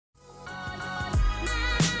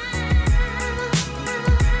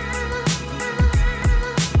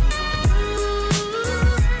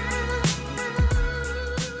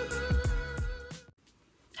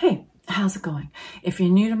how's it going? If you're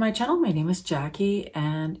new to my channel, my name is Jackie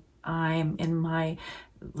and I'm in my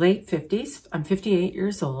late 50s. I'm 58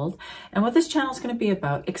 years old. And what this channel is going to be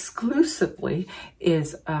about exclusively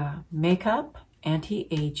is makeup,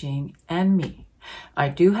 anti-aging, and me. I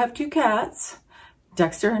do have two cats,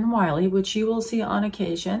 Dexter and Wiley, which you will see on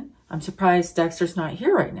occasion. I'm surprised Dexter's not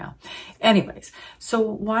here right now. Anyways, so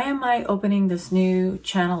why am I opening this new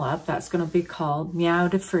channel up? That's going to be called Meow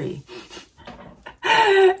to Free.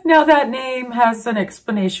 Now that name has an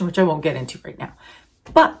explanation, which I won't get into right now.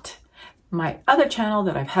 But my other channel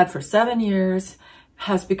that I've had for 7 years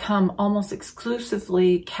has become almost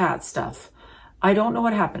exclusively cat stuff. I don't know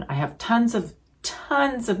what happened. I have tons of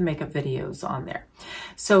makeup videos on there.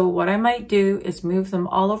 So what I might do is move them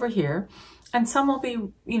all over here. And some will be,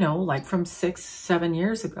 you know, like from 6-7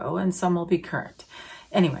 years ago, and some will be current.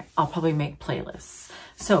 Anyway, I'll probably make playlists.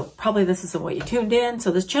 So probably this isn't what you tuned in.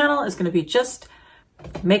 So this channel is going to be just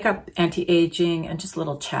makeup, anti-aging, and just a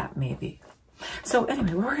little chat maybe. So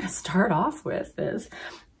anyway, what we're going to start off with is,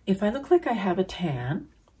 if I look like I have a tan,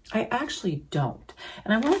 I actually don't.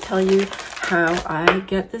 And I want to tell you how I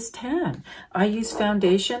get this tan. I use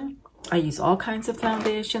foundation. I use all kinds of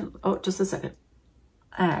foundation. Oh, just a second.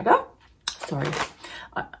 There I go. Sorry.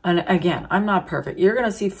 And again, I'm not perfect. You're going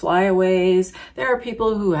to see flyaways. There are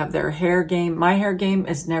people who have their hair game. My hair game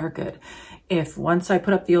is never good. If once I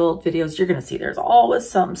put up the old videos, you're going to see there's always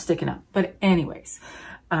something sticking up. But anyways,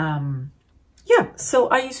 yeah, so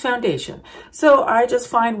I use foundation. So I just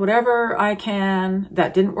find whatever I can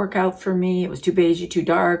that didn't work out for me. It was too beigey, too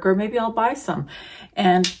dark, or maybe I'll buy some.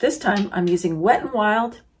 And this time I'm using Wet n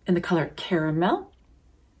Wild in the color Caramel.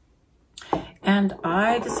 And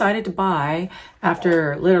I decided to buy,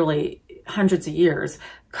 after literally hundreds of years,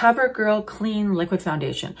 CoverGirl Clean Liquid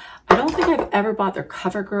Foundation. I don't think I've ever bought their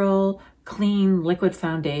CoverGirl Clean Liquid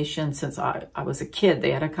Foundation since I was a kid.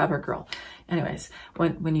 They had a CoverGirl. Anyways,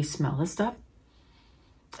 when you smell this stuff,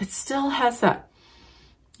 it still has that,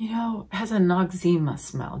 you know, has a Noxzema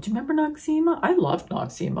smell. Do you remember Noxzema? I loved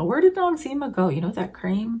Noxzema. Where did Noxzema go? You know, that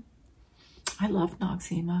cream? I love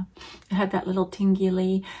Noxzema. It had that little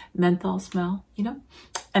tingly menthol smell, you know?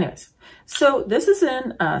 Anyways, so this is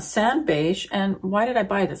in Sand Beige. And why did I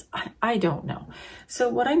buy this? I don't know. So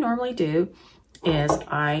what I normally do is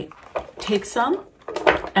I take some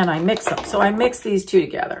and I mix them. So I mix these two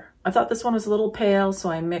together. I thought this one was a little pale,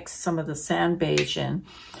 so I mixed some of the Sand Beige in.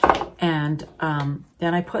 And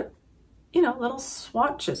then I put, you know, little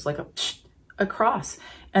swatches like across.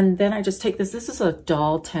 And then I just take this. This is a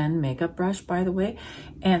Doll 10 makeup brush, by the way.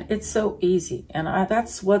 And it's so easy. And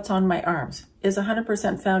that's what's on my arms, is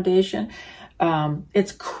 100% foundation.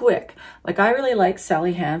 It's quick. Like, I really like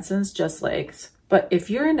Sally Hansen's Just Legs. But if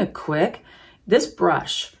you're into quick, this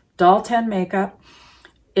brush, Doll 10 makeup,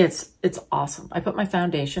 it's awesome. I put my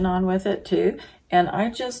foundation on with it too. And I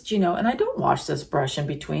just, you know, and I don't wash this brush in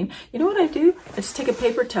between. You know what I do? I just take a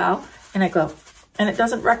paper towel and I go, and it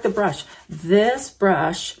doesn't wreck the brush. This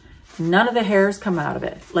brush, none of the hairs come out of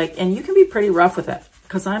it. Like, and you can be pretty rough with it,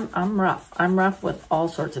 because I'm rough. I'm rough with all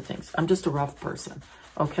sorts of things. I'm just a rough person.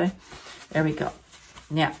 Okay, there we go.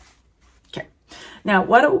 Now, okay. Now,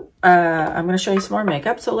 I'm going to show you some more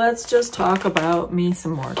makeup. So let's just talk about me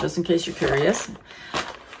some more, just in case you're curious.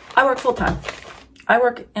 I work full time. I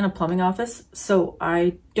work in a plumbing office, so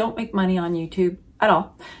I don't make money on YouTube at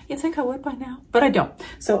all. You'd think I would by now, but I don't.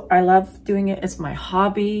 So I love doing it. It's my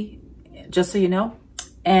hobby, just so you know.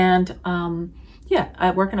 And yeah,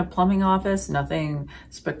 I work in a plumbing office, nothing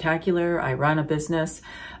spectacular. I run a business,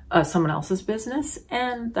 someone else's business,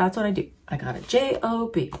 and that's what I do. I got a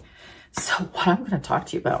job. So what I'm going to talk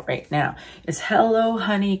to you about right now is Hello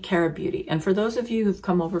Honey Cara Beauty. And for those of you who've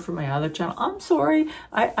come over from my other channel, I'm sorry.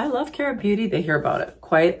 I love Cara Beauty. They hear about it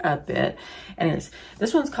quite a bit. Anyways,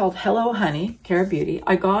 this one's called Hello Honey Cara Beauty.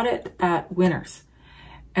 I got it at Winners.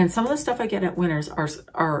 And some of the stuff I get at Winners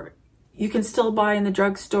are you can still buy in the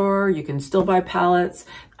drugstore. You can still buy palettes.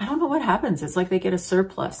 I don't know what happens. It's like they get a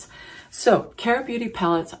surplus. So Cara Beauty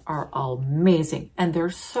palettes are amazing, and they're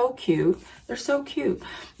so cute. They're so cute.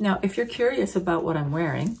 Now, if you're curious about what I'm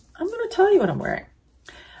wearing, I'm going to tell you what I'm wearing.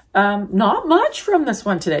 Not much from this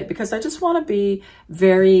one today, because I just want to be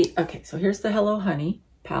very, okay, so here's the Hello Honey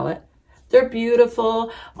palette. They're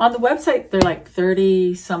beautiful. On the website, they're like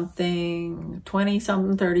 30 something, 20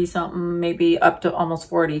 something, 30 something, maybe up to almost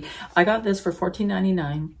 40. I got this for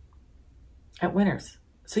 $14.99 at Winners.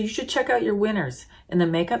 So you should check out your Winners. In the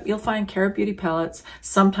makeup, you'll find Cara Beauty palettes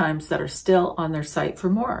sometimes that are still on their site for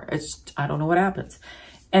more. I don't know what happens.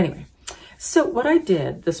 Anyway, so what I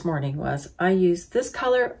did this morning was I used this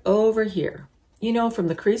color over here, you know, from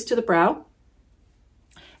the crease to the brow.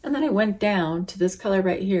 And then I went down to this color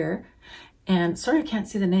right here And sorry, I can't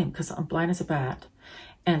see the name because I'm blind as a bat.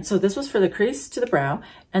 And so this was for the crease to the brow.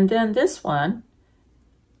 And then this one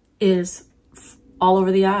is all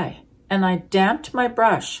over the eye. And I damped my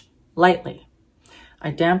brush lightly.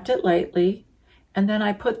 I damped it lightly. And then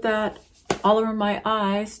I put that all over my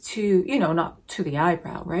eyes to, you know, not to the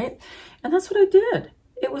eyebrow, right? And that's what I did.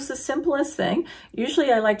 It was the simplest thing.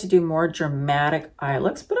 Usually I like to do more dramatic eye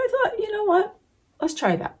looks, but I thought, you know what? Let's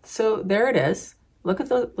try that. So there it is. Look at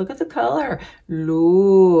the color.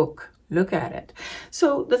 Look at it.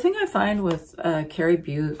 So the thing I find with Carrot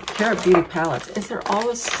Beauty palettes is they're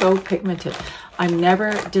always so pigmented. I'm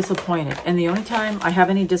never disappointed. And the only time I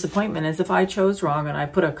have any disappointment is if I chose wrong and I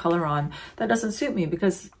put a color on that doesn't suit me,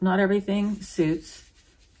 because not everything suits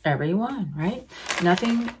everyone, right?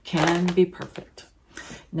 Nothing can be perfect.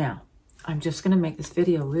 Now, I'm just going to make this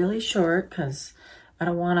video really short because I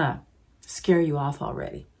don't want to scare you off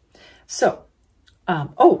already. So,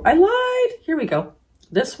 oh, I lied. Here we go.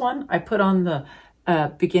 This one I put on the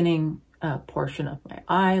beginning portion of my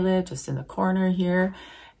eyelid, just in the corner here.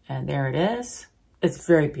 And there it is. It's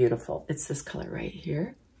very beautiful. It's this color right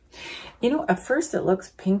here. You know, at first it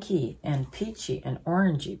looks pinky and peachy and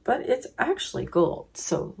orangey, but it's actually gold.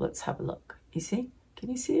 So let's have a look. You see? Can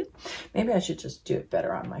you see it? Maybe I should just do it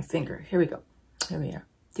better on my finger. Here we go. Here we are.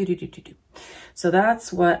 So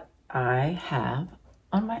that's what I have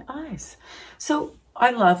on my eyes. So I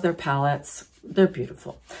love their palettes. They're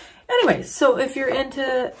beautiful. Anyway, so if you're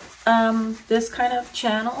into this kind of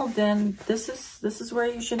channel, then this is where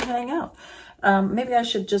you should hang out. Maybe I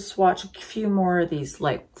should just watch a few more of these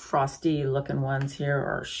like frosty looking ones here,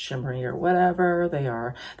 or shimmery, or whatever they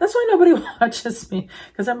are. That's why nobody watches me,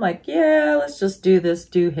 because I'm like, yeah, let's just do this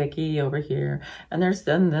doohickey over here. And there's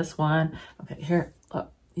then this one. Okay, here,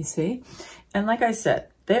 look, you see? And like I said,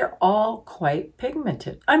 they're all quite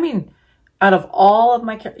pigmented. I mean, out of all of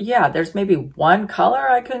my, yeah, there's maybe one color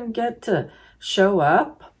I couldn't get to show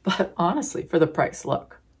up, but honestly, for the price,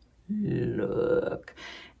 look.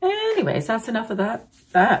 Anyways, that's enough of that.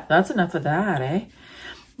 That's enough of that, eh?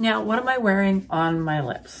 Now, what am I wearing on my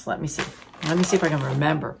lips? Let me see. Let me see if I can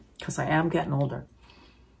remember, because I am getting older.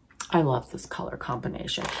 I love this color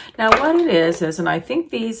combination. Now, what it is, and I think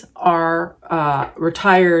these are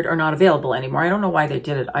retired or not available anymore. I don't know why they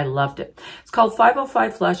did it. I loved it. It's called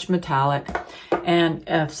 505 Flush Metallic. And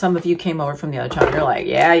if some of you came over from the other channel, you're like,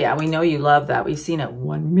 yeah, we know you love that. We've seen it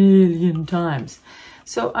 1 million times.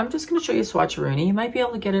 So I'm just going to show you a swatcheroonie. You might be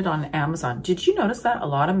able to get it on Amazon. Did you notice that a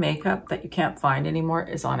lot of makeup that you can't find anymore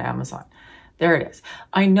is on Amazon? There it is.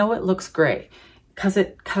 I know it looks gray because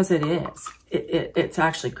it is. It's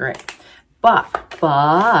actually gray.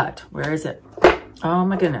 But where is it? Oh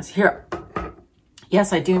my goodness. Here.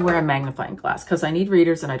 Yes, I do wear a magnifying glass because I need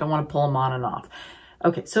readers and I don't want to pull them on and off.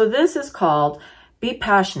 Okay, so this is called Be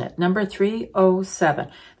Passionate, number 307.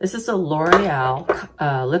 This is a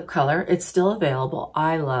L'Oreal lip color. It's still available.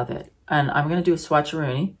 I love it. And I'm going to do a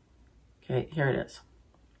swatcheroonie. Okay, here it is.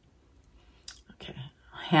 Okay,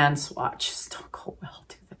 hand swatches don't go well,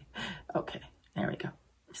 do they? Okay, there we go.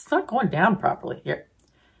 It's not going down properly. Here.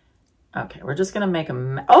 Okay, we're just going to make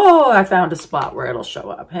a... Oh, I found a spot where it'll show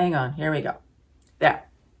up. Hang on. Here we go. There.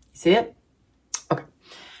 You see it? Okay.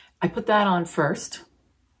 I put that on first.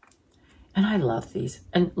 And I love these.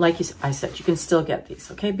 And like I said, you can still get these,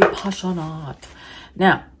 okay? Be passionate.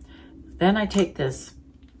 Now, then I take this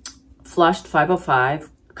Flushed 505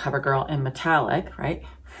 CoverGirl in metallic, right?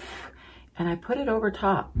 And I put it over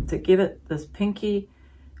top to give it this pinky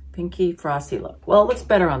frosty look. Well, it looks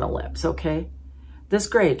better on the lips, okay? This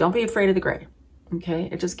gray, don't be afraid of the gray, okay?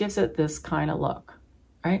 It just gives it this kind of look,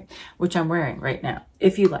 right? Which I'm wearing right now,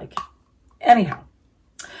 if you like it. Anyhow.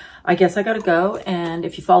 I guess I gotta go, and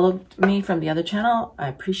if you followed me from the other channel, I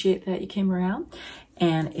appreciate that you came around.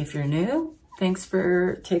 And if you're new, thanks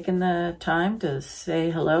for taking the time to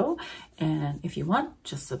say hello. And if you want,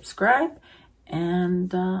 just subscribe,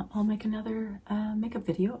 and I'll make another makeup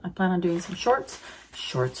video. I plan on doing some shorts.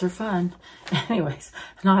 Shorts are fun. Anyways,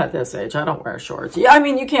 not at this age. I don't wear shorts. Yeah, I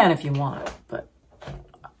mean, you can if you want, but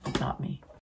not me.